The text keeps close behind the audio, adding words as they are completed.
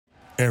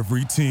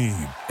Every team,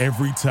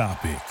 every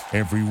topic,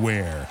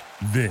 everywhere.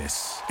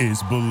 This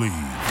is Believe.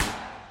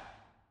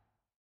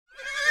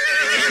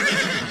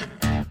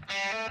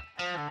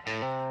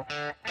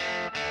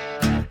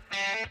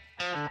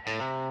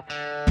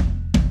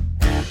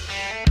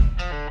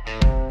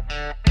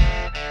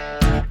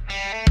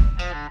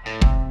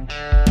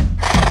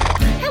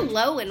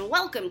 Hello and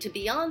welcome to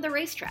Beyond the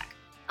Racetrack.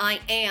 I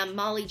am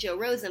Molly Jo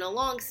Rosen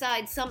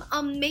alongside some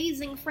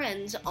amazing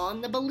friends on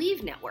the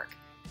Believe Network,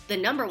 the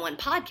 #1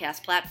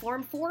 podcast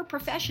platform for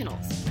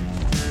professionals.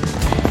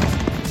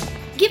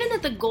 Given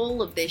that the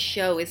goal of this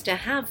show is to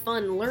have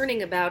fun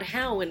learning about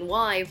how and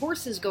why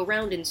horses go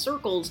round in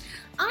circles,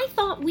 I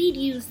thought we'd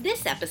use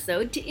this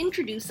episode to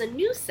introduce a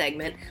new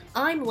segment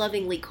I'm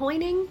lovingly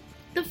coining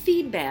the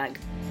Feed Bag.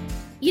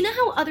 You know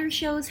how other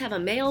shows have a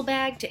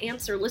mailbag to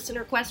answer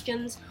listener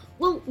questions?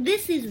 Well,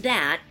 this is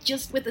that,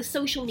 just with a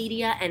social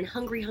media and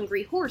Hungry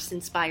Hungry Horse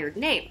inspired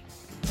name.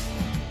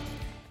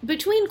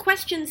 Between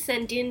questions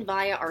sent in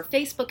via our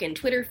Facebook and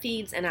Twitter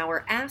feeds and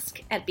our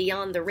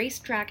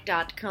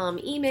ask@beyondtheracetrack.com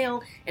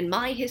email and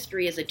my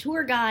history as a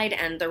tour guide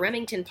and the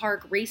Remington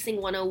Park Racing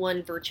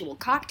 101 virtual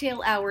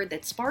cocktail hour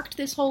that sparked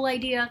this whole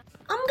idea,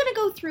 I'm going to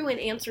go through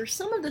and answer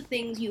some of the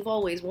things you've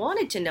always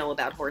wanted to know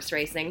about horse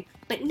racing,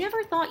 but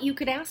never thought you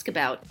could ask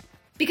about.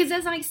 Because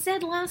as I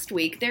said last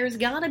week, there's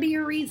gotta be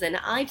a reason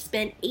I've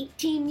spent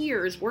 18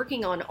 years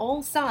working on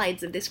all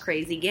sides of this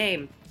crazy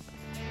game.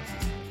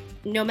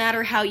 No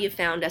matter how you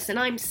found us, and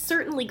I'm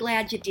certainly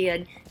glad you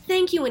did,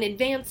 thank you in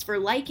advance for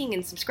liking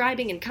and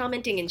subscribing and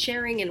commenting and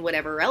sharing and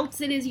whatever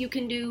else it is you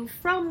can do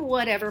from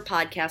whatever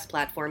podcast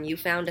platform you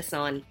found us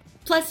on.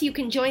 Plus, you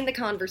can join the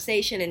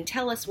conversation and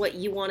tell us what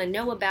you want to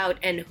know about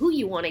and who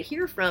you want to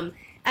hear from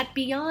at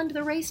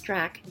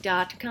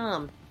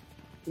beyondtheracetrack.com.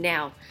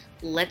 Now,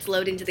 let's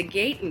load into the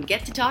gate and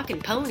get to talking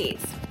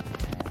ponies.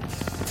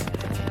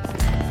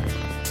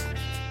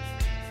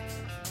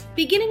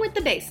 Beginning with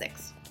the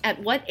basics. At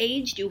what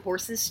age do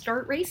horses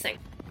start racing?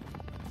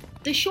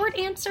 The short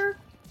answer,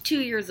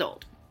 2 years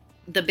old.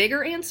 The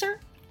bigger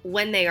answer,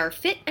 when they are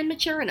fit and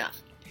mature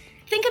enough.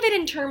 Think of it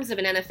in terms of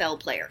an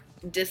NFL player.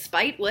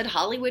 Despite what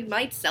Hollywood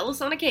might sell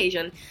us on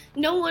occasion,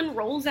 no one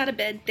rolls out of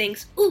bed,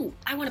 thinks, "Ooh,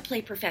 I want to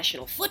play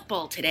professional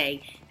football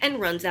today,"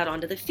 and runs out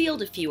onto the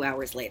field a few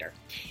hours later.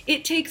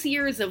 It takes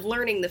years of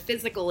learning the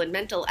physical and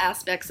mental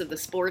aspects of the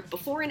sport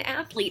before an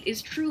athlete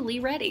is truly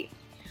ready.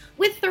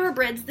 With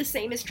thoroughbreds, the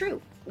same is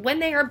true. When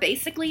they are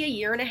basically a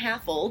year and a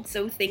half old,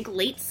 so think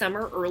late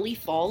summer, early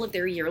fall of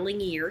their yearling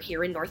year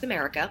here in North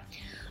America,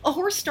 a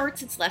horse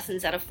starts its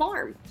lessons at a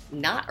farm,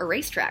 not a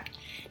racetrack.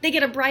 They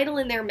get a bridle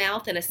in their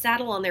mouth and a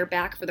saddle on their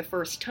back for the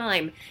first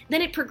time,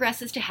 then it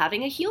progresses to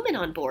having a human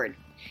on board.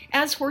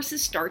 As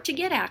horses start to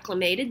get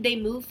acclimated, they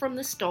move from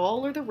the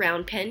stall or the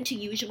round pen to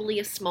usually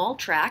a small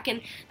track,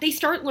 and they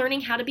start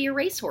learning how to be a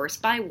racehorse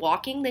by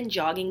walking, then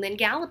jogging, then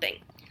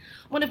galloping.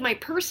 One of my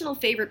personal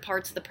favorite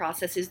parts of the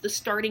process is the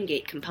starting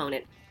gate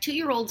component.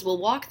 2-year-olds will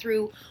walk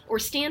through or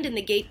stand in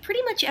the gate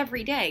pretty much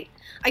every day.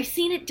 I've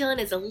seen it done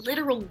as a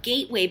literal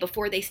gateway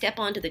before they step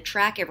onto the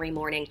track every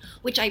morning,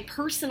 which I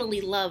personally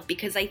love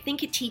because I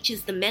think it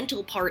teaches the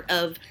mental part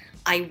of,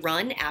 I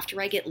run after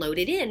I get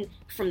loaded in,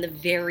 from the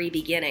very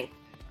beginning.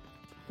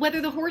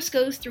 Whether the horse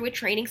goes through a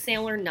training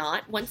sale or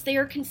not, once they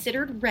are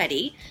considered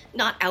ready,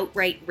 not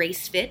outright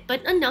race fit,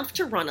 but enough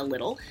to run a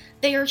little,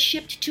 they are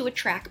shipped to a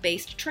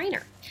track-based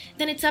trainer.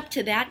 Then it's up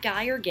to that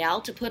guy or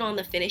gal to put on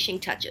the finishing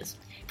touches,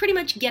 pretty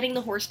much getting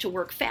the horse to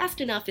work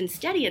fast enough and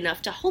steady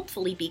enough to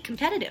hopefully be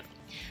competitive.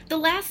 The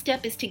last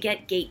step is to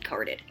get gate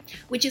carded,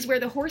 which is where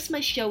the horse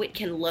must show it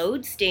can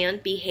load,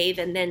 stand, behave,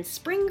 and then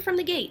spring from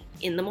the gate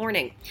in the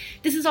morning.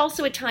 This is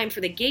also a time for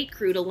the gate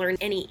crew to learn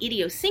any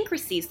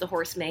idiosyncrasies the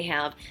horse may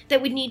have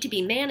that would need to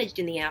be managed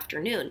in the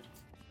afternoon.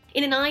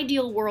 In an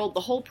ideal world,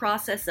 the whole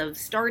process of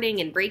starting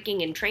and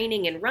breaking and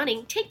training and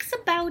running takes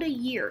about a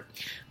year.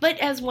 But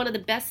as one of the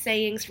best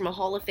sayings from a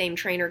Hall of Fame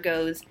trainer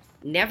goes,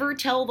 never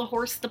tell the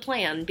horse the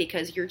plan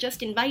because you're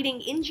just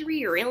inviting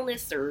injury or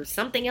illness or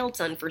something else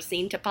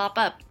unforeseen to pop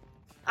up.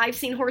 I've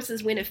seen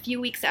horses win a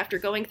few weeks after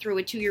going through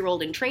a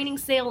 2-year-old in training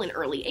sale in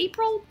early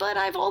April, but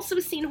I've also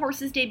seen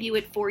horses debut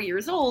at 4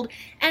 years old,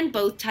 and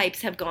both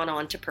types have gone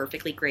on to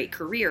perfectly great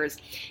careers.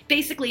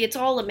 Basically, it's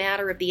all a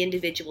matter of the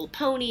individual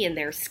pony and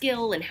their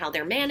skill and how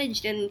they're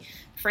managed, and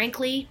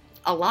frankly,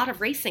 a lot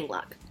of racing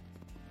luck.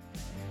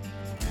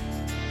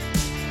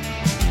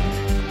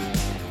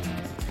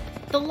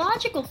 The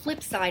logical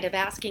flip side of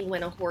asking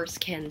when a horse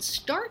can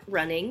start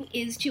running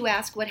is to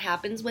ask what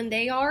happens when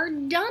they are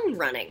done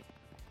running.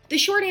 The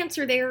short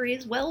answer there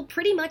is, well,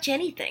 pretty much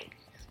anything.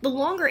 The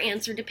longer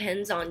answer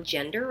depends on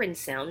gender and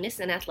soundness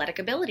and athletic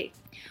ability.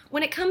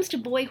 When it comes to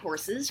boy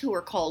horses, who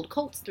are called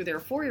colts through their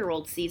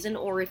 4-year-old season,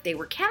 or if they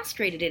were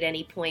castrated at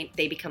any point,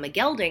 they become a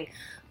gelding,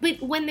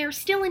 but when they're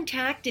still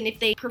intact and if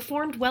they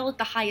performed well at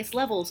the highest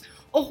levels,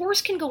 a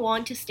horse can go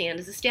on to stand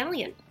as a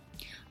stallion.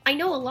 I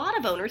know a lot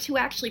of owners who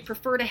actually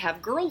prefer to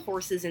have girl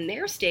horses in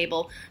their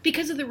stable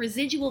because of the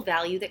residual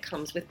value that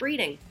comes with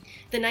breeding.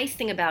 The nice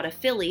thing about a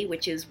filly,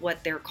 which is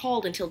what they're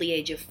called until the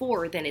age of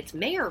 4, then it's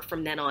mare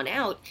from then on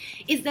out,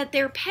 is that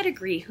their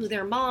pedigree, who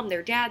their mom,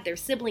 their dad, their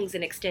siblings,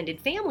 and extended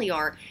family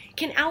are,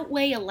 can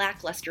outweigh a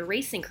lackluster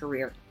racing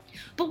career.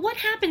 But what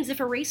happens if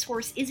a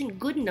racehorse isn't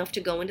good enough to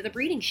go into the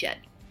breeding shed?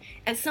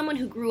 As someone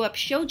who grew up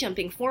show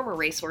jumping former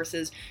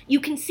racehorses, you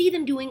can see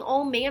them doing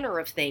all manner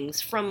of things,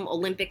 from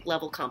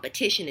Olympic-level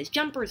competition as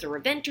jumpers or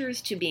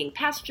eventers to being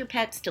passenger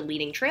pets to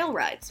leading trail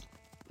rides.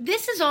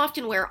 This is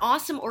often where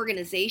awesome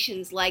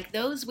organizations like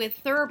those with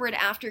Thoroughbred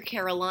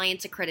Aftercare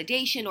Alliance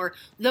accreditation or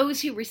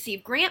those who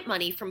receive grant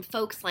money from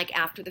folks like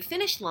After the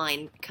Finish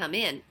Line come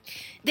in.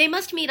 They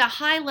must meet a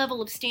high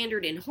level of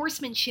standard in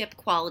horsemanship,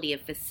 quality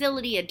of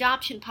facility,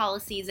 adoption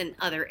policies, and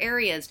other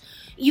areas.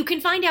 You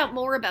can find out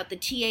more about the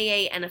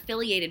TAA and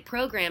affiliated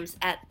programs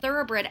at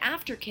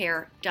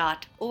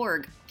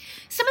thoroughbredaftercare.org.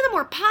 Some of the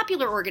more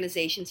popular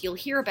organizations you'll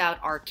hear about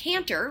are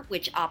Canter,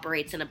 which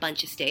operates in a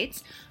bunch of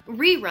states,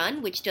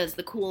 Rerun, which does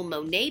the cool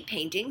Monet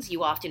paintings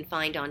you often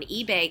find on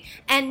eBay,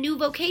 and New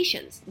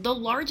Vocations, the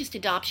largest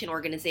adoption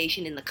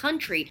organization in the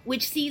country,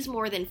 which sees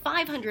more than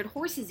 500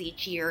 horses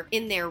each year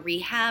in their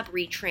rehab,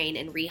 retrain,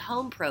 and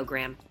rehome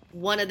program.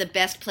 One of the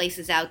best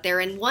places out there,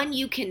 and one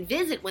you can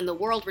visit when the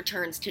world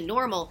returns to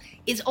normal,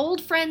 is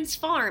Old Friends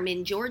Farm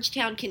in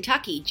Georgetown,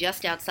 Kentucky,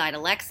 just outside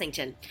of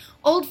Lexington.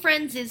 Old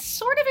Friends is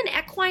sort of an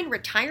equine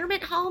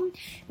retirement home.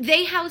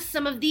 They house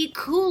some of the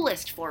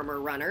coolest former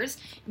runners: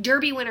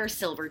 Derby winner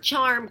Silver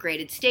Charm,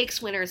 graded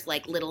stakes winners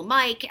like Little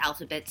Mike,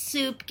 Alphabet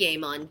Soup,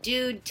 Game On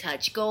Dude,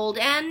 Touch Gold,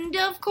 and,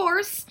 of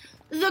course,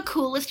 the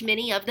coolest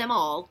mini of them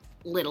all,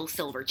 Little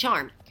Silver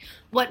Charm.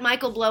 What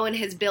Michael Blowen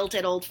has built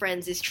at Old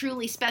Friends is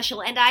truly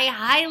special, and I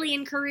highly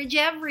encourage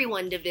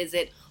everyone to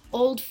visit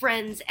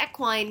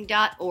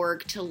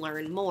oldfriendsequine.org to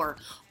learn more.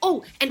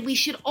 Oh, and we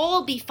should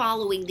all be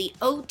following the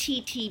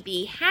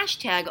OTTB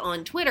hashtag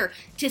on Twitter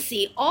to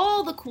see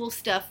all the cool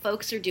stuff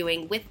folks are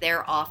doing with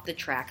their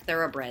off-the-track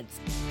thoroughbreds.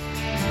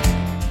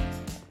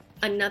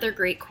 Another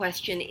great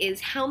question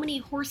is how many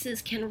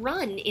horses can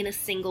run in a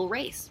single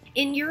race?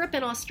 In Europe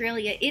and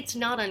Australia, it's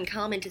not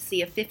uncommon to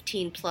see a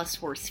 15-plus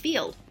horse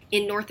field.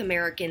 In North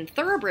American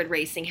thoroughbred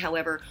racing,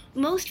 however,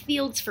 most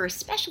fields for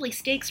especially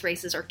stakes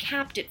races are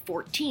capped at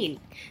 14.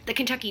 The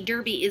Kentucky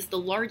Derby is the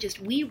largest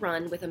we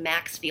run with a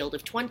max field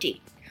of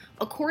 20.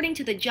 According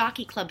to the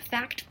Jockey Club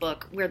Fact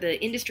Book, where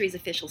the industry's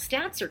official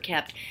stats are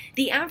kept,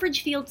 the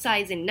average field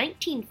size in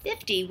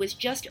 1950 was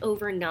just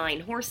over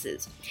 9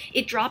 horses.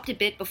 It dropped a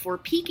bit before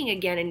peaking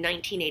again in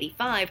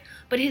 1985,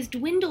 but has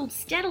dwindled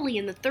steadily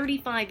in the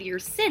 35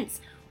 years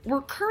since.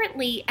 We're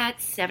currently at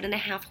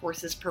 7.5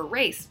 horses per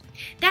race.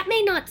 That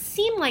may not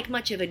seem like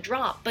much of a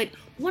drop, but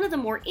one of the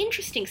more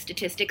interesting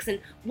statistics, and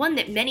one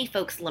that many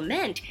folks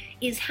lament,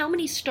 is how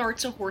many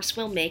starts a horse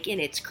will make in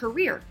its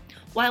career.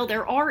 While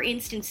there are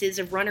instances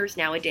of runners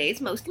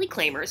nowadays, mostly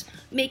claimers,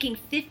 making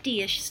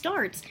 50-ish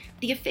starts,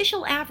 the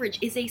official average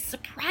is a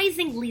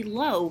surprisingly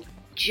low,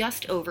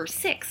 just over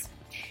 6.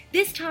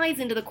 This ties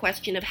into the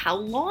question of how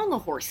long a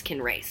horse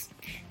can race.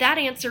 That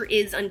answer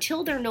is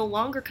until they're no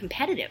longer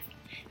competitive.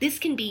 This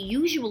can be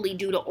usually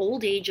due to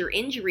old age or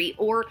injury,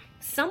 or,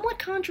 somewhat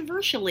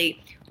controversially,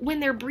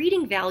 when their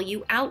breeding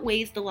value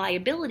outweighs the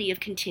liability of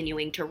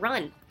continuing to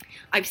run.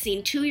 I've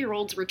seen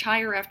 2-year-olds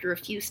retire after a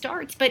few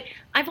starts, but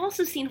I've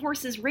also seen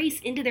horses race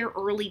into their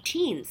early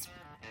teens.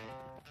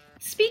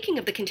 Speaking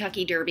of the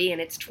Kentucky Derby and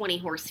its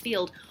 20-horse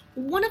field,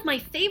 one of my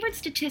favorite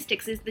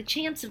statistics is the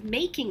chance of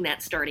making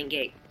that starting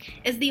gate.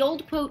 As the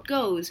old quote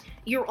goes,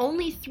 you're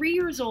only 3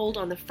 years old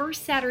on the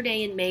first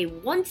Saturday in May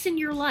once in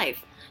your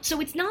life, so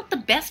it's not the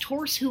best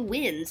horse who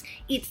wins,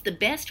 it's the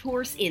best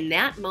horse in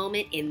that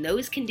moment, in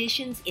those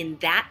conditions, in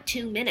that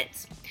 2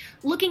 minutes.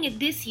 Looking at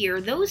this year,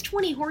 those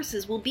 20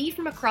 horses will be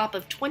from a crop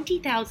of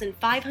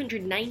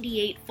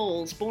 20,598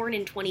 foals born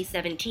in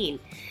 2017.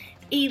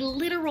 A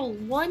literal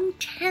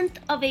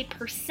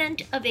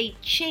 0.1% of a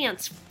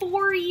chance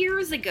 4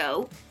 years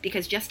ago,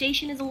 because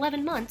gestation is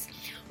 11 months,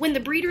 when the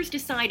breeders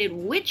decided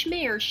which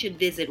mare should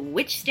visit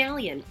which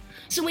stallion.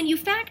 So when you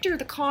factor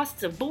the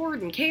costs of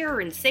board and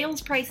care and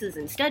sales prices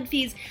and stud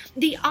fees,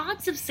 the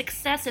odds of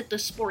success at the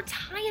sport's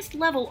highest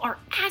level are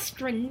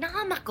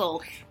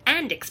astronomical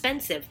and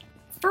expensive.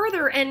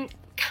 Further, and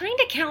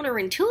kinda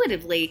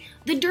counterintuitively,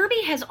 the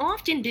Derby has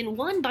often been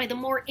won by the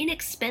more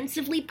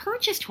inexpensively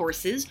purchased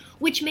horses,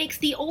 which makes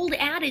the old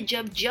adage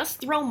of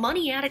just throw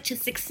money at it to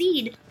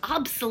succeed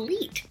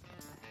obsolete.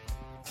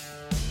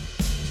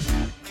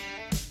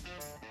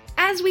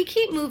 As we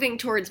keep moving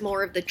towards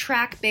more of the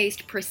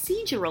track-based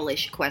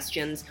procedural-ish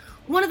questions,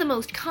 one of the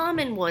most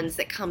common ones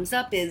that comes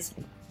up is,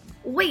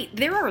 wait,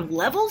 there are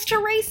levels to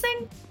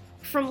racing?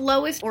 From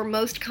lowest or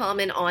most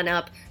common on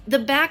up, the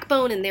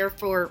backbone and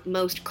therefore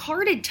most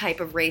carded type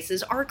of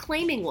races are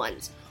claiming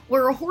ones,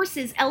 where a horse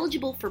is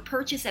eligible for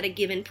purchase at a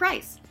given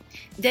price.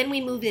 Then we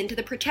move into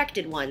the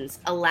protected ones,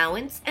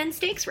 allowance and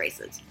stakes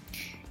races.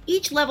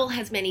 Each level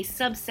has many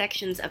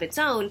subsections of its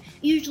own,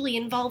 usually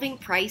involving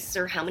price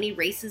or how many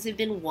races have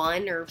been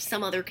won or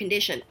some other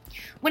condition.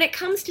 When it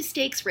comes to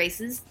stakes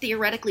races,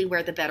 theoretically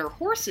where the better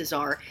horses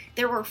are,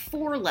 there are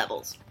 4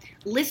 levels.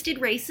 Listed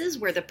races,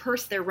 where the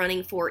purse they're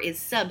running for is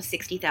sub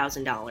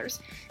 $60,000.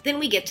 Then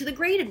we get to the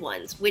graded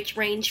ones, which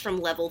range from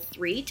level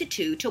 3 to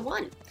 2 to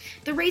 1.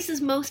 The races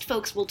most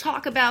folks will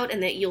talk about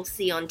and that you'll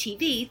see on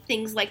TV,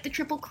 things like the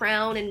Triple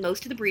Crown and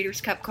most of the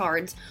Breeders' Cup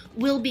cards,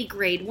 will be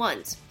grade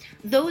 1s.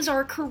 Those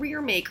are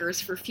career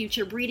makers for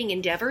future breeding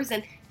endeavors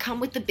and come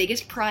with the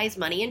biggest prize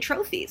money and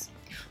trophies.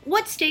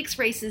 What stakes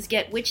races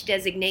get which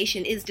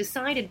designation is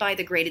decided by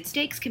the Graded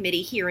Stakes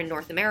Committee here in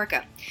North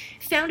America.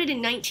 Founded in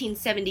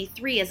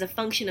 1973 as a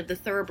function of the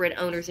Thoroughbred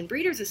Owners and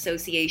Breeders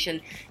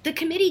Association, the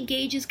committee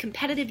gauges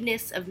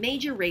competitiveness of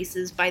major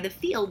races by the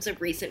fields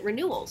of recent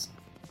renewals.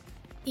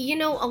 You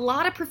know, a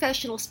lot of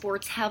professional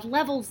sports have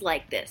levels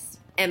like this.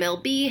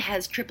 MLB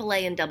has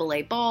AAA and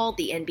AA ball,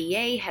 the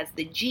NBA has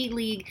the G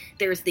League,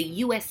 there's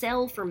the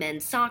USL for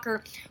men's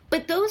soccer,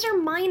 but those are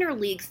minor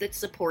leagues that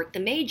support the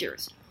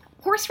majors.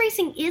 Horse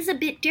racing is a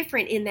bit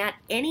different in that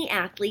any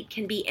athlete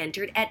can be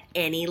entered at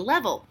any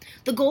level.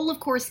 The goal, of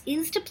course,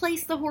 is to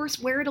place the horse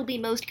where it'll be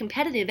most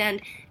competitive,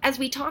 and as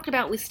we talked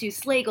about with Stu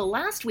Slagle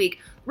last week,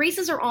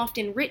 races are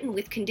often written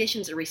with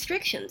conditions or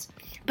restrictions,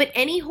 but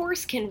any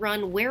horse can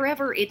run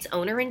wherever its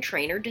owner and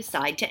trainer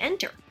decide to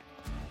enter.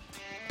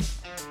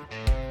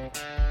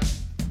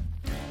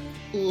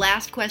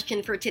 Last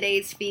question for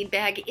today's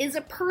feedback is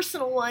a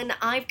personal one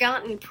I've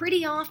gotten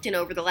pretty often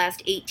over the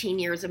last 18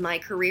 years of my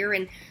career,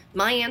 and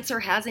my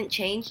answer hasn't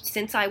changed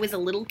since I was a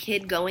little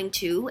kid going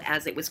to,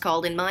 as it was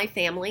called in my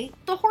family,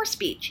 the horse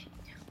beach.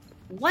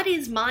 What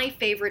is my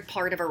favorite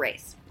part of a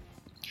race?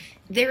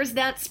 There's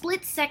that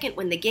split second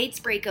when the gates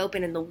break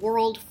open and the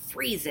world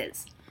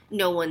freezes.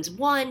 No one's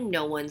won,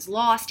 no one's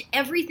lost,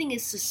 everything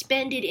is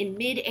suspended in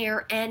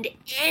midair, and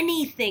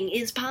anything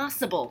is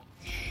possible.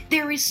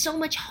 There is so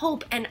much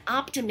hope and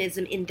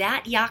optimism in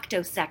that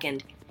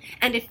yoctosecond.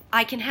 And if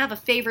I can have a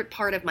favorite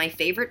part of my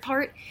favorite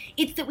part,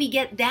 it's that we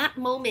get that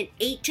moment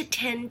 8 to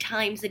 10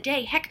 times a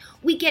day. Heck,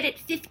 we get it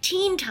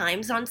 15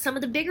 times on some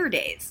of the bigger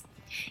days.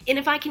 And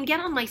if I can get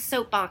on my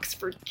soapbox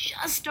for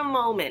just a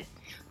moment,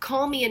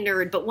 call me a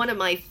nerd, but one of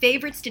my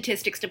favorite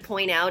statistics to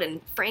point out,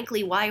 and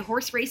frankly why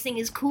horse racing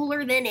is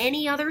cooler than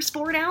any other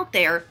sport out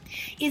there,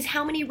 is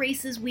how many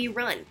races we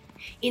run.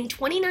 In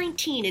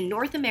 2019 in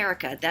North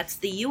America, that's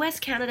the US,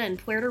 Canada, and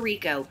Puerto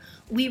Rico,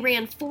 we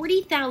ran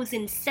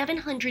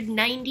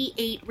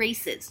 40,798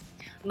 races.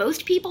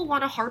 Most people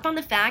want to harp on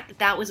the fact that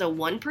that was a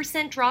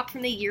 1% drop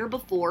from the year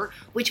before,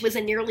 which was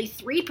a nearly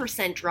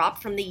 3% drop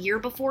from the year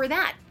before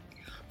that.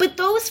 But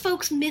those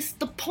folks missed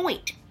the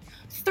point.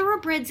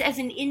 Thoroughbreds as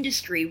an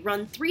industry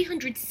run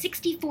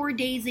 364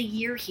 days a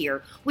year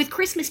here, with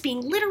Christmas being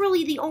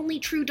literally the only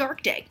true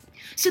dark day.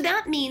 So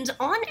that means,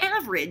 on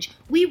average,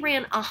 we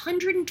ran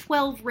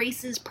 112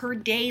 races per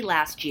day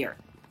last year.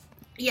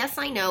 Yes,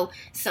 I know,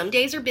 some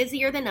days are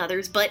busier than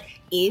others, but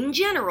in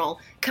general,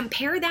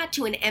 compare that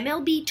to an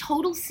MLB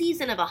total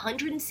season of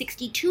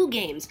 162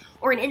 games,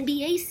 or an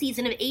NBA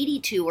season of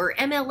 82, or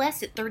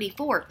MLS at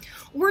 34.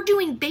 We're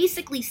doing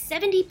basically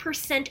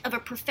 70% of a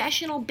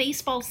professional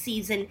baseball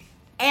season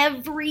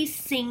every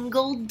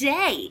single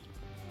day.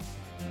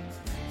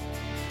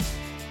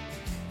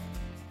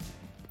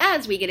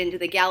 As we get into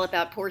the gallop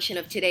out portion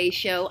of today's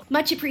show,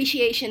 much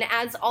appreciation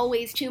as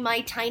always to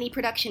my tiny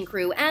production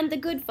crew and the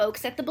good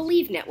folks at the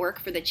Believe Network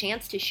for the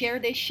chance to share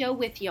this show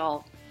with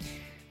y'all.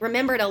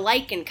 Remember to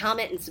like and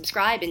comment and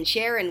subscribe and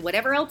share and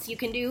whatever else you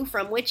can do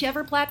from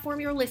whichever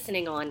platform you're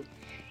listening on.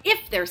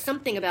 If there's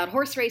something about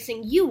horse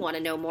racing you want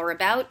to know more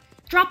about,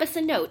 drop us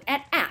a note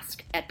at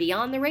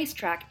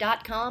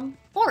ask@beyondtheracetrack.com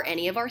or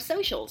any of our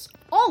socials,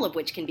 all of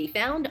which can be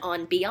found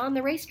on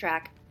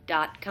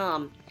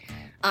beyondtheracetrack.com.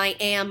 I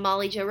am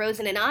Molly Jo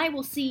Rosen, and I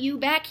will see you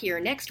back here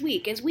next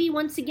week as we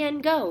once again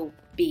go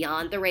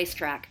beyond the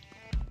racetrack.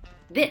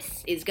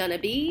 This is gonna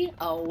be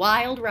a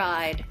wild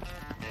ride.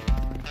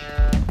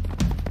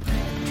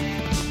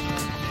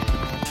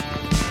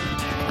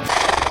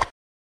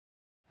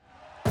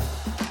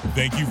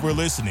 Thank you for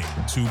listening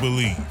to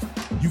Believe.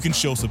 You can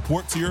show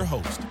support to your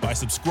host by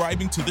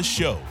subscribing to the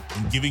show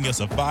and giving us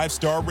a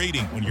 5-star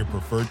rating on your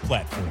preferred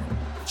platform.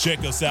 Check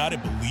us out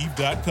at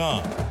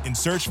Believe.com and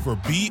search for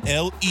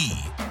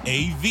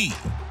BLEAV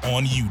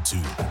on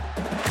YouTube.